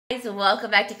Guys, welcome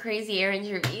back to Crazy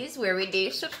Erin's Reviews, where we do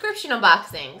subscription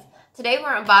unboxings. Today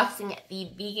we're unboxing the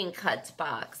Vegancuts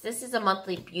box. This is a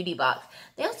monthly beauty box.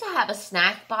 They also have a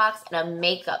snack box and a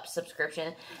makeup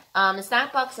subscription. The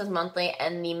snack box is monthly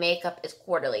and the makeup is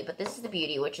quarterly, but this is the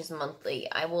beauty, which is monthly.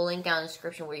 I will link down in the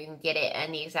description where you can get it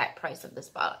and the exact price of this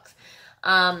box.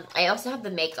 I also have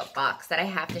the makeup box that I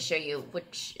have to show you,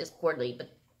 which is quarterly, but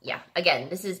yeah, again,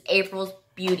 this is April's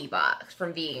beauty box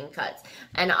from Vegancuts.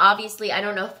 And obviously, I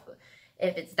don't know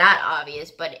if it's that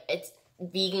obvious, but it's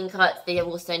Vegancuts. They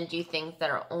will send you things that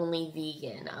are only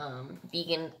vegan,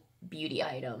 vegan beauty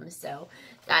items. So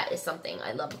that is something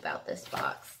I love about this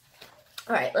box.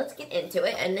 All right, let's get into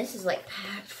it. And this is like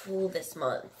packed full this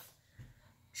month.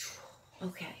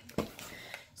 Okay.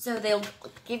 So they'll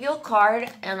give you a card,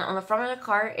 and on the front of the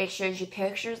card, it shows you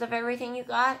pictures of everything you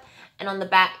got, and on the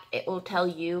back, it will tell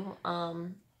you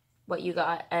what you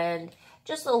got, and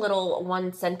just a little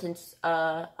one sentence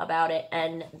about it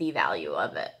and the value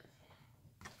of it.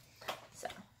 So,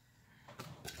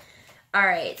 all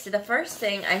right. So the first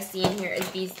thing I see in here is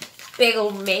these big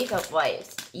old makeup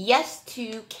wipes. Yes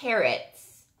to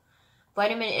carrots,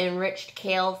 vitamin enriched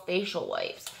kale facial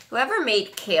wipes. Whoever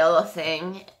made kale a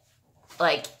thing,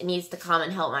 like, needs to come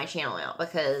and help my channel out,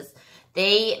 because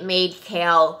they made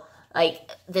kale like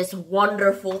this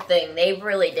wonderful thing. They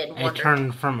really did wonderful. It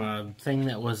turned from a thing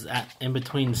that was in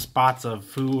between spots of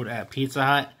food at Pizza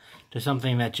Hut to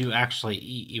something that you actually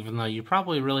eat, even though you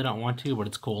probably really don't want to, but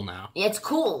it's cool now. It's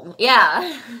cool,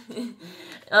 yeah.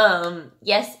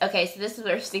 Yes, okay, so this is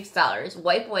worth $6.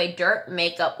 Wipe away dirt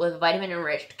makeup with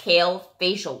vitamin-enriched kale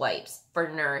facial wipes for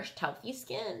nourished, healthy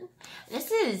skin. This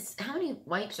is, how many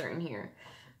wipes are in here?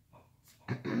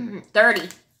 30.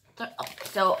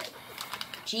 So,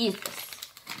 Jesus.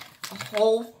 A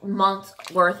whole month's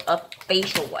worth of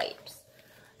facial wipes.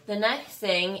 The next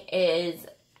thing is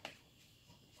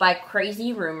by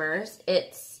Crazy Rumors.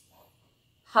 It's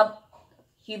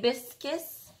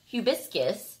hibiscus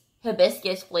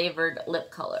flavored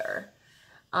lip color.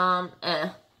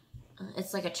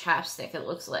 It's like a chapstick, it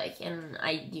looks like, and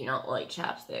I do not like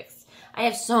chapsticks. I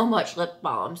have so much lip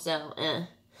balm, so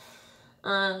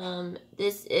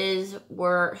this is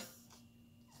worth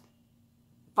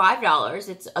 $5.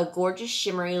 It's a gorgeous,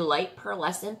 shimmery, light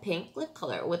pearlescent pink lip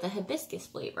color with a hibiscus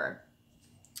flavor.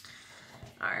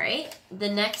 Alright, the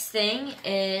next thing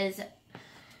is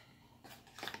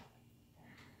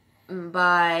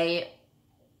by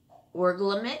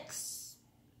Orglamix,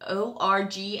 O-R-G-L-A-M-I-X.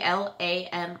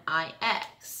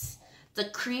 The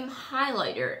cream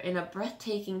highlighter in a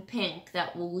breathtaking pink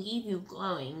that will leave you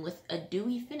glowing with a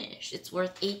dewy finish. It's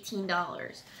worth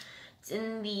 $18. It's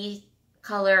in the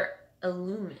color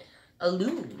Illume. Let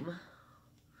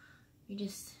me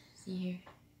just see here.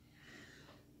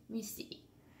 Let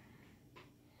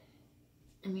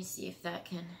me see if that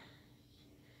can.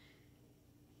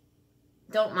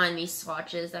 Don't mind these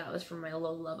swatches. That was from my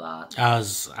Lola box. I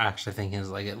was actually thinking,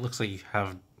 like, it looks like you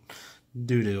have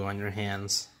doo-doo on your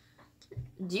hands.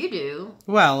 Doo-doo?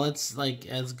 Well, it's like,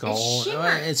 it's gold.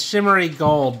 It's shimmery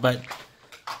gold, but...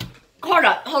 Hold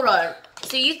on.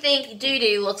 So you think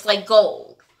doo-doo looks like gold?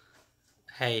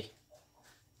 Hey,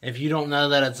 if you don't know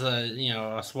that it's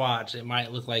a swatch, it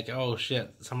might look like, oh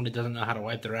shit, somebody doesn't know how to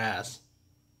wipe their ass.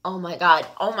 Oh my god.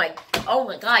 Oh my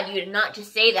god, you did not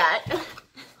just say that.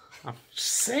 I'm just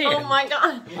saying. Oh my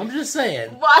god. I'm just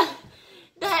saying. What?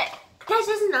 That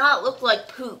does not look like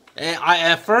poop.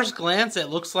 At first glance, it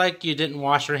looks like you didn't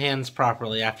wash your hands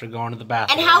properly after going to the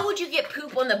bathroom. And how would you get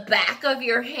poop on the back of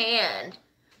your hand?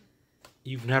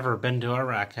 You've never been to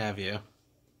Iraq, have you?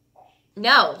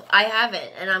 No, I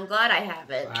haven't, and I'm glad I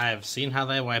haven't. I've seen how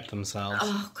they wipe themselves.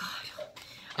 Oh,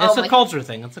 God. It's a culture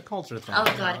thing. It's a culture thing. Oh,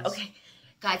 God. Okay.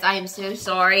 Guys, I am so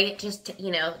sorry. Just,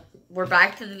 we're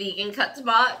back to the Vegancuts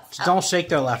box. Just don't shake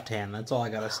their left hand. That's all I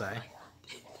gotta say.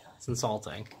 It's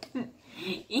insulting.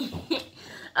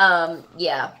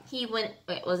 Yeah. He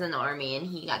was in the army, and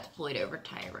he got deployed over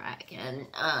to Iraq, and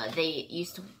they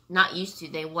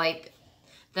they wipe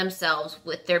themselves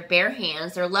with their bare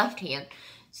hands, their left hand.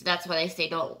 So that's why they say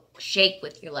don't shake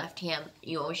with your left hand.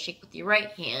 You always shake with your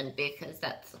right hand, because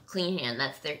that's a clean hand.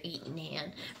 That's their eating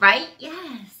hand. Right?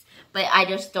 Yes. But I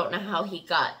just don't know how he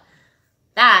got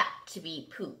that to be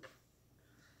poop.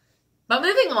 But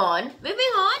moving on,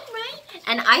 right?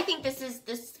 And I think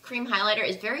this cream highlighter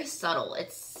is very subtle.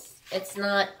 It's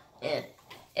not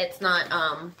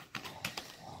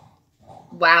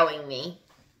wowing me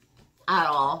at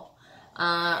all.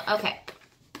 Okay.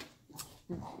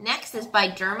 Next is by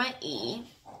Derma E.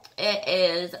 It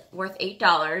is worth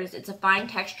 $8. It's a fine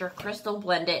texture crystal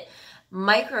blended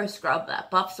Micro scrub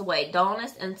that buffs away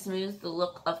dullness and smooths the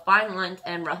look of fine lines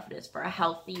and roughness for a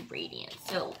healthy, radiant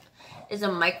soap. Is a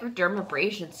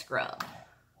microdermabrasion scrub.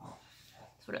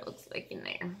 That's what it looks like in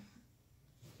there.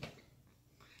 It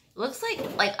looks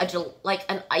like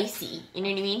an icy. You know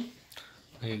what I mean?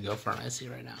 I could go for an icy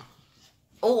right now.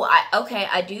 Oh, okay.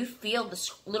 I do feel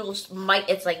the little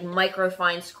it's like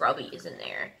microfine scrubbies in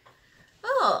there.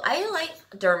 Oh, I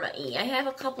like Derma E. I have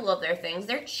a couple of their things.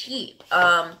 They're cheap.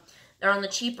 They're on the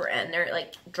cheaper end. They're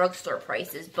like drugstore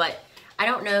prices, but I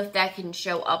don't know if that can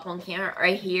show up on camera.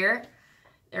 Right here,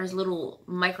 there's little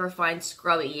microfine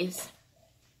scrubbies,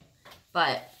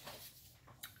 but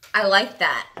I like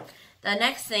that. The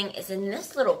next thing is in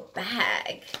this little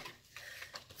bag.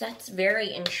 That's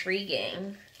very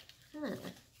intriguing. Let's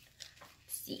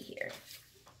see here.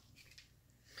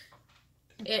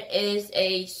 It is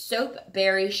a soap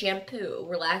berry shampoo,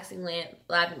 relaxing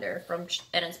lavender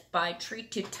and it's by Tree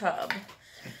to Tub.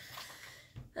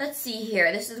 Let's see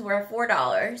here. This is worth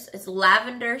 $4. It's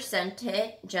lavender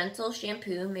scented, gentle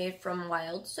shampoo made from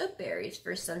wild soap berries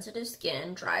for sensitive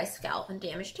skin, dry scalp, and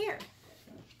damaged hair.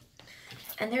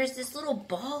 And there's this little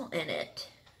ball in it.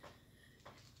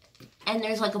 And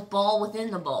there's like a ball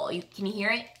within the ball. Can you hear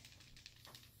it?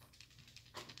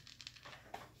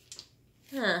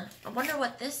 Huh. I wonder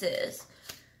what this is.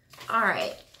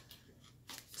 Alright.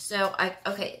 So,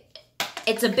 okay.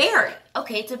 It's a berry.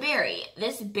 Okay, it's a berry.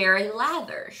 This berry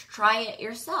lathers. Try it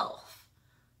yourself.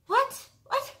 What?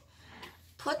 What?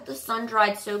 Put the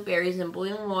sun-dried soap berries in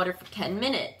boiling water for 10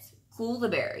 minutes. Cool the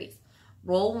berries.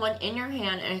 Roll one in your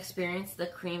hand and experience the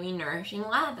creamy, nourishing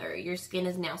lather. Your skin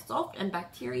is now soft and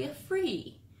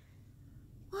bacteria-free.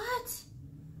 What?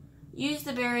 Use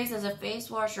the berries as a face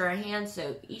wash or a hand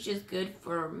soap. Each is good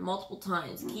for multiple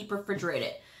times. Keep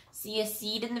refrigerated. See a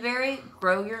seed in the berry?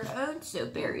 Grow your own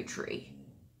soap berry tree.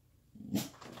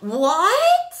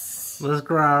 What? Let's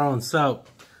grow our own soap.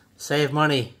 Save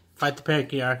money. Fight the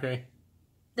patriarchy.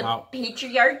 The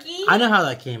patriarchy? I know how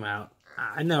that came out.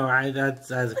 I know, that's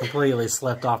completely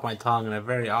slipped off my tongue in a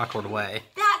very awkward way.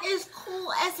 That is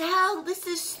cool as hell. This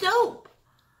is soap.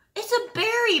 It's a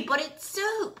berry, but it's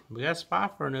soap. We got a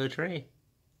spot for a new tree.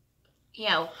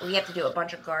 Yeah, we have to do a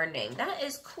bunch of gardening. That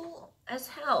is cool as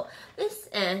hell. This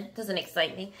doesn't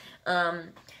excite me.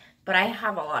 But I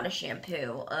have a lot of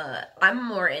shampoo. I'm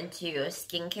more into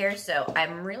skincare, so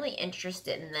I'm really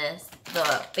interested in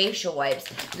the facial wipes.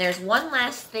 And there's one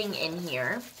last thing in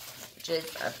here, which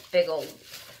is a big old...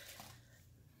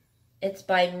 It's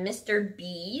by Mr.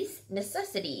 B's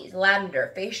Necessities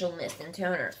Lavender Facial Mist and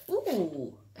Toner.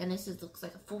 Ooh, and this looks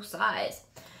like a full size.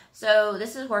 So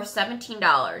this is worth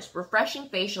 $17. Refreshing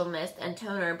facial mist and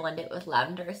toner blended with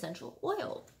lavender essential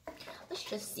oil. Let's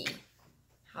just see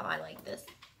how I like this.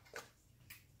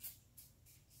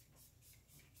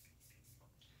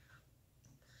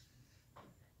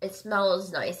 It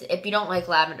smells nice. If you don't like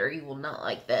lavender, you will not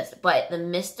like this. But the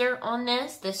mister on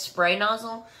this spray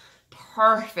nozzle,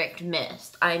 perfect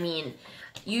mist. I mean,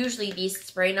 usually these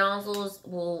spray nozzles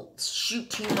will shoot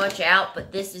too much out,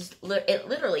 but this is, it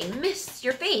literally mists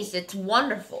your face. It's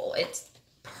wonderful. It's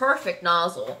perfect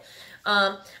nozzle.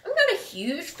 I'm not a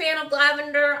huge fan of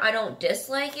lavender. I don't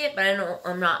dislike it, but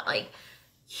I'm not like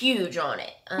huge on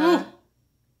it.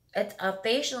 It's a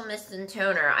facial mist and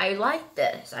toner. I like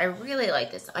this. I really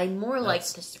like this. I more like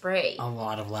the spray. A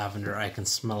lot of lavender. I can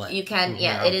smell it. You can,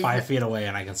 yeah. It is 5 feet away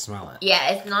and I can smell it. Yeah,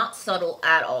 it's not subtle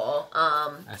at all.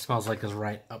 It smells like it's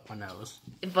right up my nose.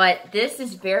 But this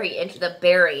is very interesting. The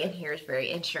berry in here is very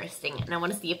interesting, and I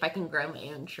want to see if I can grow my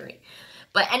own tree.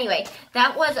 But anyway,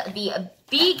 that was the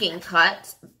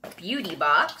Vegancuts beauty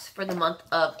box for the month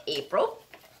of April.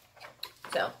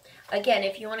 So, again,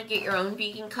 if you want to get your own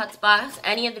Vegancuts box,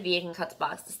 any of the Vegancuts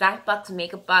box, the snack box,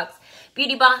 makeup box,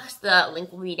 beauty box, the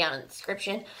link will be down in the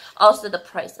description. Also, the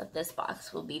price of this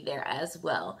box will be there as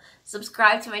well.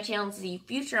 Subscribe to my channel to see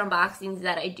future unboxings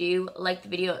that I do. Like the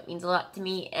video, it means a lot to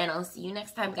me, and I'll see you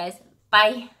next time, guys.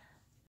 Bye!